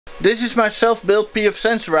This is my self-built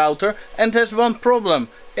Pfsense router and there's one problem.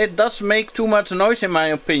 It does make too much noise in my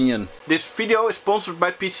opinion. This video is sponsored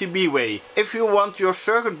by PCBWay. If you want your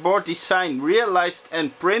circuit board design realized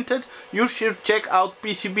and printed, you should check out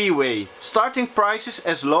PCBWay. Starting prices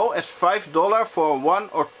as low as $5 for a 1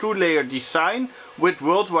 or 2 layer design with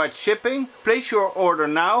worldwide shipping. Place your order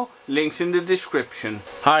now, links in the description.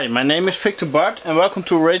 Hi, my name is Victor Bart and welcome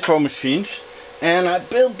to Retro Machines. And I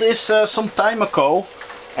built this some time ago.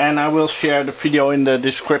 And I will share the video in the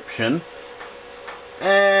description.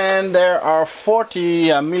 And there are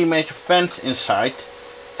 40mm fans inside,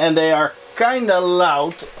 and they are kinda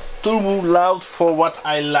loud, too loud for what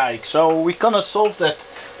I like. So we're gonna solve that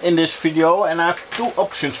in this video, and I have two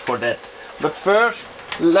options for that. But first,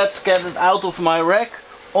 let's get it out of my rack,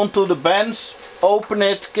 onto the bench, open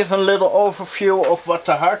it, give a little overview of what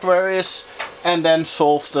the hardware is, and then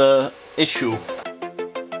solve the issue.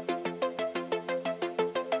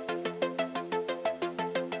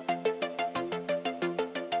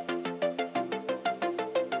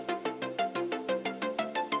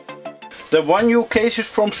 The 1U case is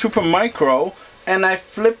from Supermicro, and I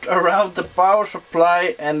flipped around the power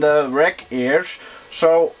supply and the rack ears,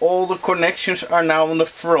 so all the connections are now on the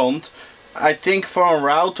front. I think for a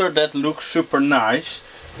router that looks super nice.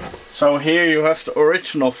 So here you have the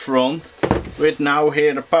original front with now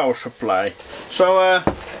here the power supply. So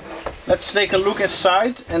let's take a look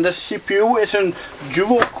inside, and the CPU is a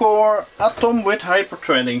dual core Atom with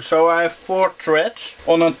hyperthreading. So I have 4 threads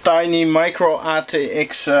on a tiny micro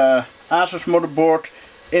ATX Asus motherboard,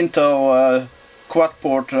 Intel quad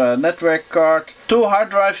port network card, 2 hard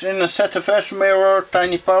drives in a ZFS mirror,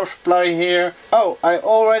 tiny power supply here. Oh, I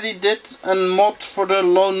already did a mod for the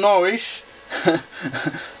low noise.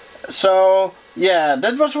 So yeah,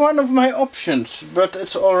 that was one of my options, but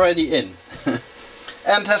it's already in.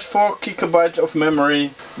 And has 4 GB of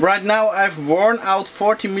memory. Right now I've worn out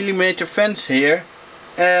 40mm fans here,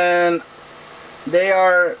 and they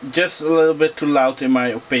are just a little bit too loud in my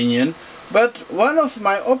opinion. But one of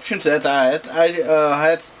my options that I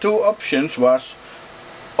had 2 options was,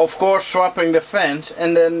 of course, swapping the fans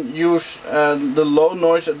and then use the low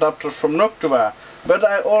noise adapters from Noctua. But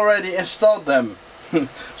I already installed them.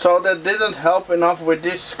 So that didn't help enough with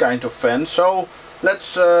this kind of fan. So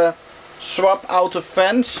let's swap out the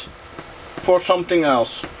fans for something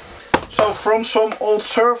else. So from some old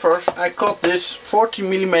servers I got this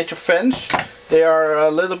 40mm fans. They are a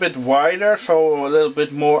little bit wider, so a little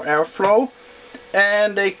bit more airflow.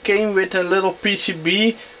 And they came with a little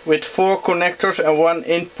PCB with 4 connectors and 1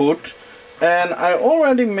 input. And I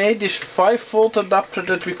already made this 5V adapter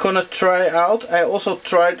that we're gonna try out. I also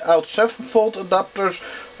tried out 7V adapters,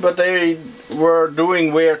 but they were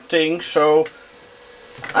doing weird things. So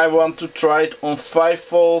I want to try it on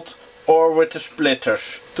 5V or with the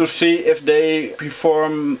splitters to see if they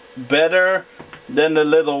perform better than the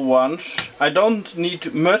little ones. I don't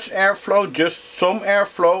need much airflow, just some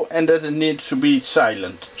airflow, and that it needs to be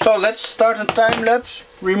silent. So let's start a time lapse,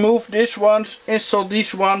 remove these ones, install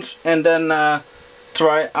these ones, and then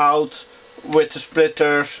try out with the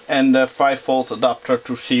splitters and the 5V adapter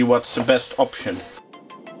to see what's the best option.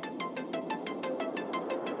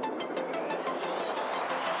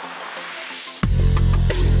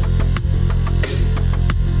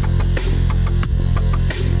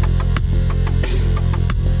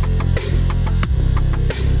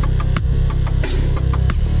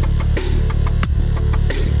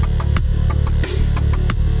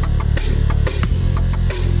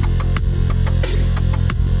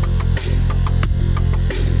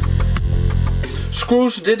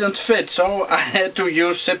 Screws didn't fit, so I had to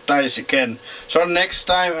use zip ties again. So next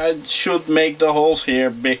time I should make the holes here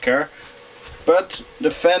bigger. But the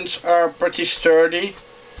fans are pretty sturdy.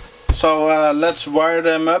 So let's wire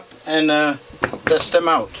them up and test them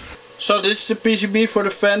out. So this is the PCB for the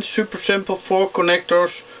fans, super simple, 4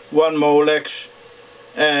 connectors, 1 Molex.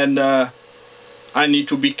 And I need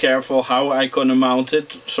to be careful how I'm gonna mount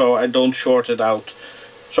it so I don't short it out.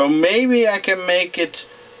 So maybe I can make it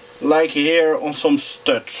like here on some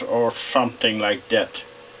studs or something like that.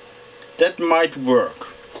 That might work.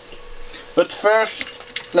 But first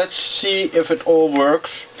let's see if it all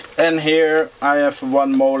works. And here I have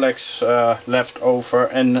 1 Molex left over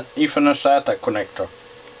and even a SATA connector.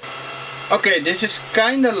 Okay, this is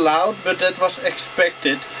kinda loud, but that was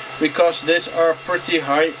expected because these are pretty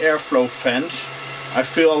high airflow fans. I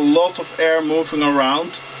feel a lot of air moving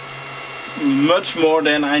around. Much more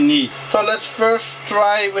than I need. So let's first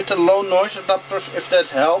try with the low noise adapters if that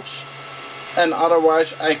helps, and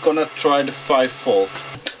otherwise I'm gonna try the 5V.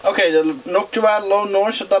 Okay, the Noctua low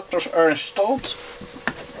noise adapters are installed.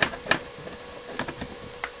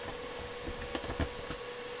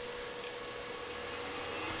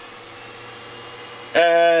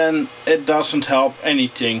 and it doesn't help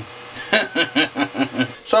anything.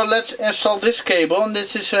 So let's install this cable, and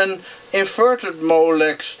this is an inverted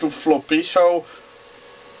Molex to floppy. So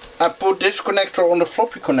I put this connector on the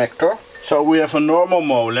floppy connector, so we have a normal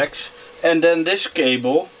Molex, and then this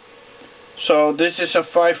cable. So this is a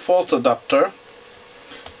 5-volt adapter.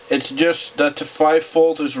 It's just that the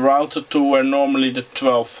 5-volt is routed to where normally the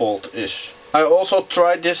 12-volt is. I also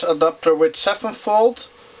tried this adapter with 7-volt,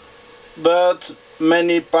 but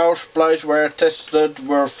many power supplies where I tested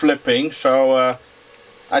were flipping, so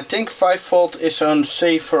I think 5-volt is a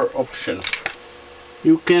safer option.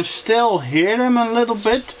 You can still hear them a little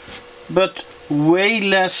bit, but way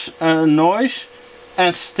less noise,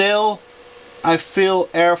 and still I feel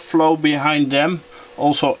airflow behind them,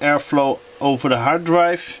 also airflow over the hard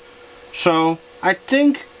drives. So I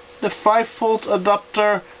think the 5-volt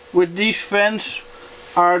adapter with these fans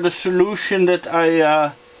are the solution that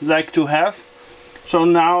I like to have. So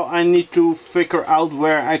now I need to figure out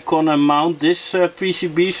where I gonna mount this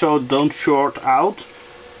PCB so it don't short out.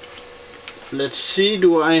 Let's see,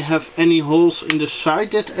 do I have any holes in the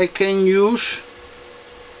side that I can use?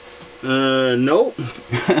 No.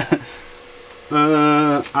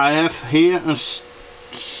 I have here a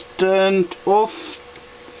stand off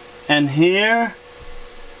and here,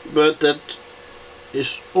 but that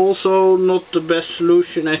is also not the best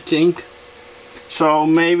solution, I think. So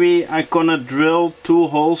maybe I'm gonna drill 2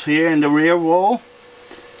 holes here in the rear wall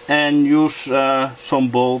and use some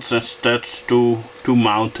bolts and studs to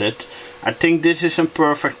mount it. I think this is a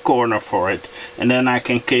perfect corner for it, and then I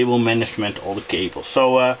can cable management all the cables.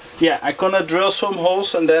 So yeah, I'm gonna drill some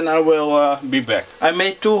holes and then I will be back. I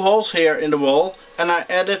made 2 holes here in the wall, and I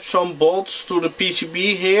added some bolts to the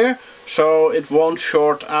PCB here so it won't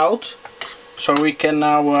short out. So we can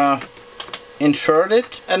now insert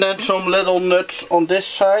it, and then some little nuts on this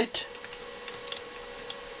side.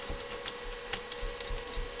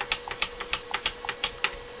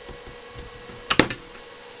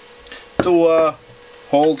 To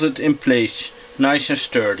hold it in place, nice and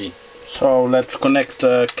sturdy. So let's connect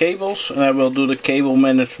the cables, and I will do the cable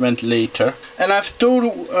management later. And I have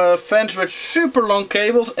 2 fans with super long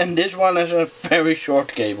cables, and this one is a very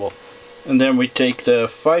short cable. And then we take the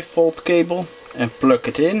 5-volt cable and plug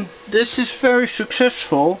it in. This is very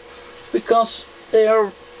successful because they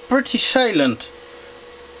are pretty silent,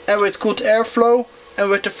 and with good airflow and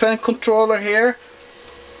with the fan controller here,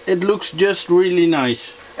 it looks just really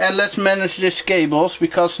nice. And let's manage these cables,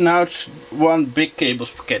 because now it's one big cable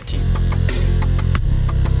spaghetti.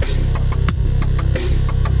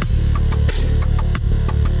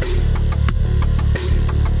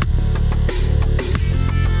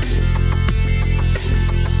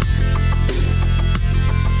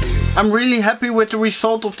 I'm really happy with the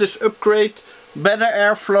result of this upgrade. Better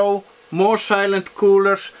airflow, more silent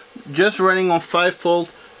coolers, just running on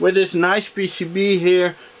 5-volt with this nice PCB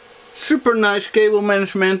here. Super nice cable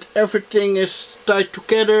management, everything is tied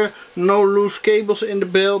together, no loose cables in the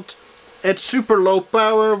build. It's super low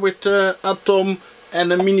power with the Atom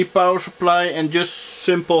and a mini power supply and just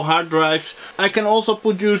simple hard drives. I can also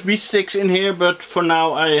put USB sticks in here, but for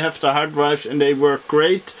now I have the hard drives and they work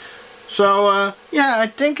great. So yeah, I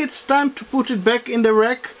think it's time to put it back in the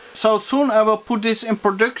rack. So soon I will put this in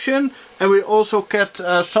production, and we also get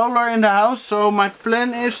solar in the house. So my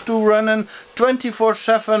plan is to run a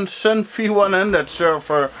 24/7 Sun V100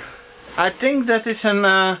 server. I think that is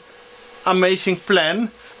an amazing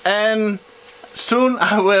plan, and soon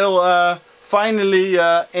I will finally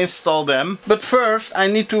install them. But first I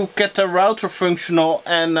need to get the router functional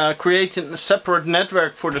and create a separate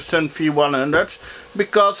network for the Sun V100,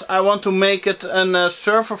 because I want to make it a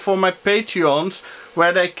server for my Patreons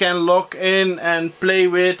where they can log in and play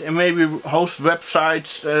with and maybe host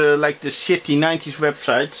websites like the shitty 90s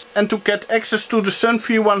websites. And to get access to the Sun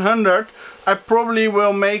V100, I probably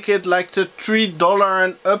will make it like the $3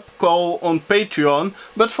 and up call on Patreon,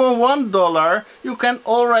 but for $1 you can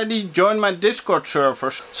already join my Discord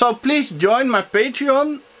servers. So please join my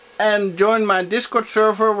Patreon and join my Discord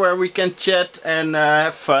server where we can chat and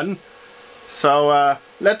have fun. So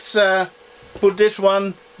let's put this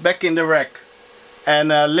one back in the rack and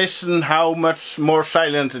listen how much more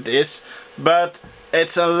silent it is. But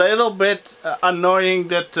it's a little bit annoying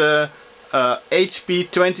that HP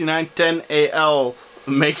 2910AL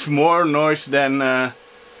makes more noise than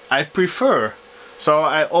I prefer. So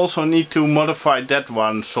I also need to modify that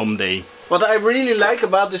one someday. What I really like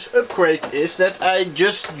about this upgrade is that I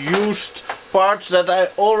just used parts that I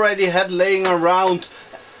already had laying around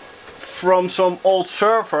from some old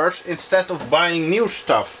servers instead of buying new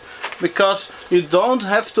stuff. Because you don't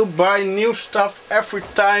have to buy new stuff every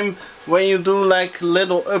time when you do like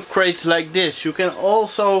little upgrades like this, you can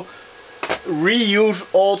also reuse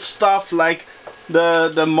old stuff, like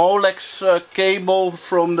the Molex cable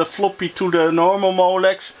from the floppy to the normal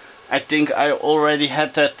Molex. I think I already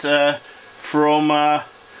had that from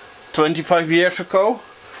 25 years ago.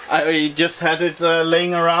 I just had it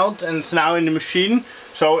laying around and it's now in the machine.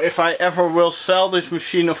 So if I ever will sell this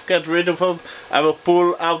machine or get rid of it, I will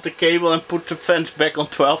pull out the cable and put the fence back on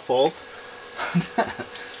 12 volt.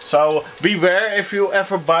 So beware if you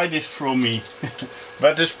ever buy this from me.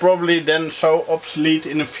 But it's probably then so obsolete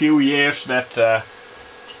in a few years that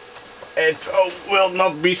it will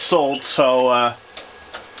not be sold. So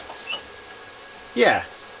yeah,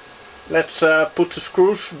 let's put the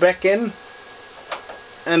screws back in,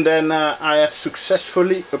 and then I have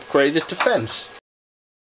successfully upgraded the fence.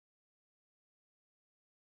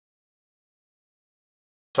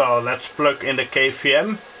 So let's plug in the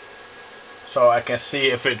KVM so I can see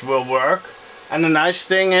if it will work. And the nice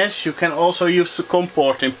thing is you can also use the COM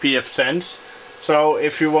port in Pfsense. So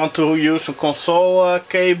if you want to use a console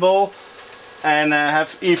cable and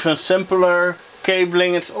have even simpler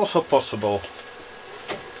cabling, it's also possible.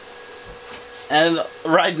 And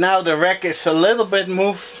right now the rack is a little bit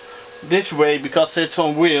moved this way because it's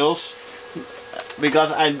on wheels,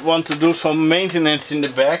 because I want to do some maintenance in the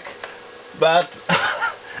back, but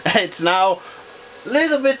it's now a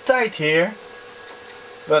little bit tight here.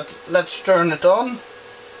 But let's turn it on.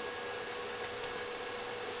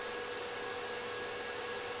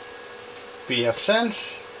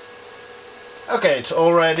 Pfsense. Okay, it's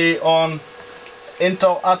already on.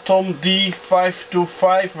 Intel Atom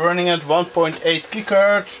D525 running at 1.8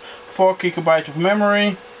 GHz, 4 GB of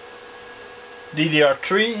memory,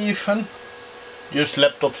 DDR3 even, just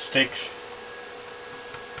laptop sticks,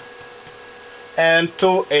 and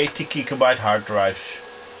two 80 GB hard drives.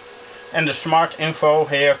 And the smart info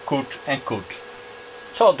here could and could.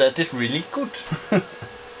 So that is really good.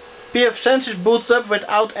 Pfsense is booted up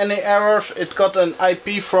without any errors. It got an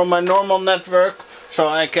IP from my normal network, so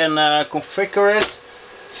I can configure it.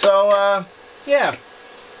 So yeah,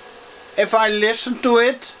 if I listen to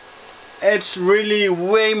it, it's really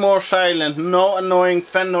way more silent. No annoying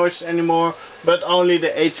fan noise anymore, but only the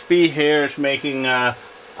HP here is making a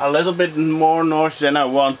little bit more noise than I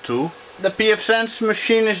want to. The Pfsense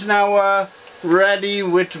machine is now ready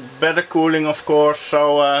with better cooling, of course.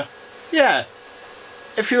 So yeah,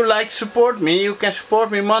 if you like to support me, you can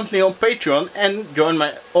support me monthly on Patreon and join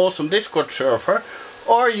my awesome Discord server,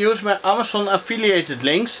 or use my Amazon affiliated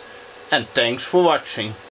links. And thanks for watching.